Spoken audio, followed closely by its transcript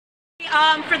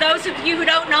For those of you who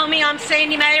don't know me, I'm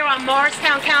Sandi Mayer. I'm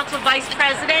Morristown Council Vice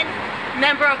President,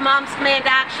 member of Moms Demand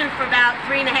Action for about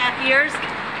 3.5 years.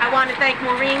 I want to thank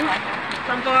Maureen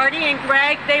Lombardi and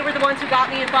Greg. They were the ones who got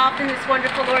me involved in this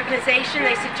wonderful organization.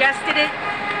 They suggested it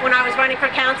when I was running for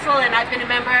council, and I've been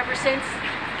a member ever since.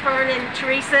 Fern and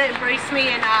Teresa embraced me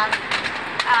and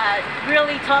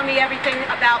really taught me everything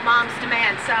about Moms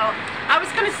Demand. So I was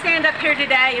going to stand up here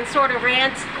today and sort of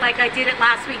rant like I did at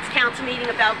last week's council meeting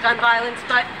about gun violence,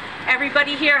 but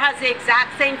everybody here has the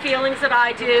exact same feelings that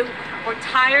I do. We're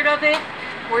tired of it.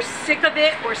 We're sick of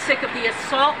it. We're sick of the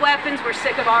assault weapons. We're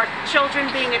sick of our children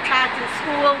being attacked in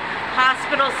school,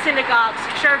 hospitals, synagogues,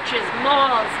 churches,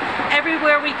 malls,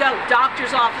 everywhere we go,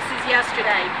 doctors' offices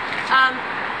yesterday.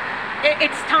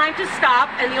 It's time to stop,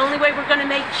 and the only way we're going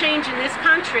to make change in this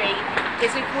country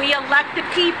is if we elect the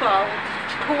people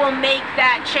who will make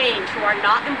that change, who are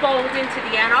not emboldened to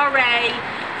the NRA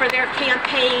for their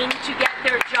campaign to get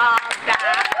their job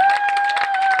back.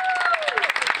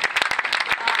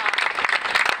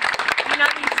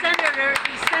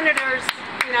 These senators,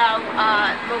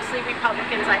 mostly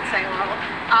Republicans, I'd say,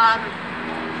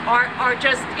 are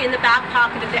just in the back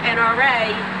pocket of the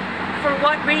NRA. For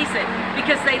what reason?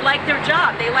 Because they like their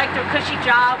job. They like their cushy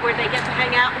job where they get to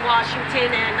hang out in Washington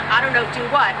and, I don't know, do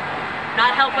what?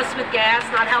 Not help us with gas,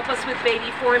 not help us with baby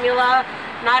formula,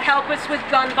 not help us with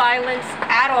gun violence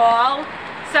at all.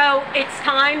 So it's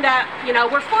time that,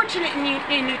 we're fortunate in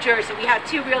New Jersey. We have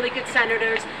two really good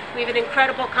senators. We have an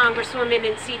incredible congresswoman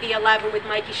in CD 11 with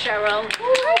Mikey Sherrill.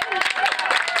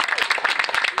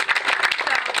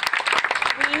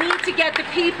 We need to get the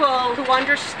people who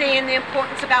understand the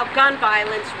importance about gun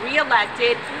violence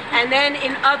reelected, and then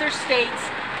in other states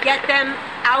get them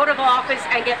out of office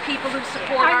and get people who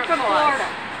support our cause. Florida.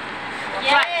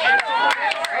 Right.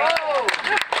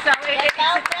 So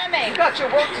you got your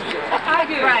work to do. I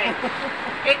do. Right.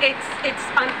 It's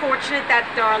unfortunate that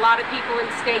there are a lot of people in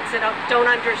states that don't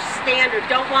understand or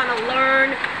don't want to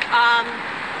learn.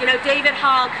 David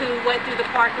Hogg, who went through the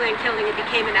Parkland killing and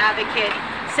became an advocate,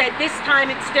 said this time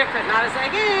it's different. And I was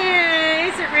like,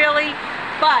 is it really?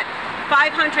 But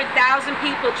 500,000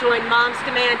 people joined Moms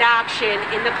Demand Action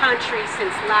in the country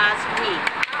since last week.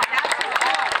 That's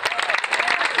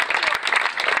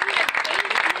we have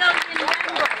 8 million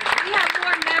members. We have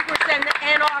more members than the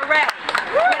NRA.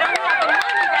 We don't have the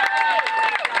money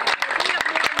that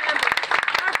we have more members.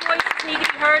 Our voices need to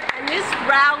be heard, and this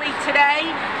rally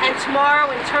today and tomorrow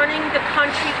and turning the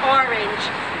country orange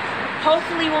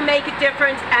hopefully will make a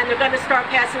difference, and they're going to start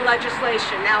passing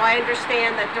legislation. Now, I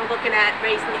understand that they're looking at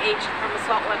raising the age from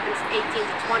assault weapons to 18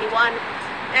 to 21.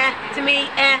 To me,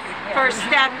 first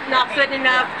step, not good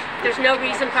enough. There's no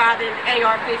reason for having an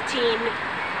AR-15,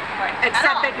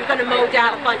 except that you're going to mow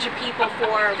down a bunch of people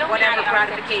for whatever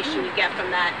gratification you get from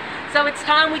that. So it's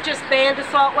time we just banned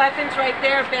assault weapons right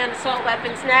there, ban assault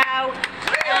weapons now.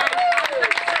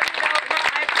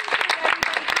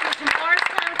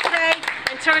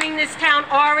 Turning this town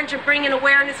orange and bringing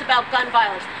awareness about gun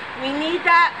violence. We need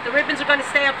that. The ribbons are going to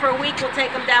stay up for a week. We'll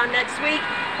take them down next week.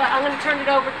 But I'm going to turn it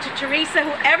over to Teresa, who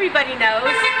everybody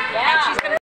knows. Yeah. And she's going to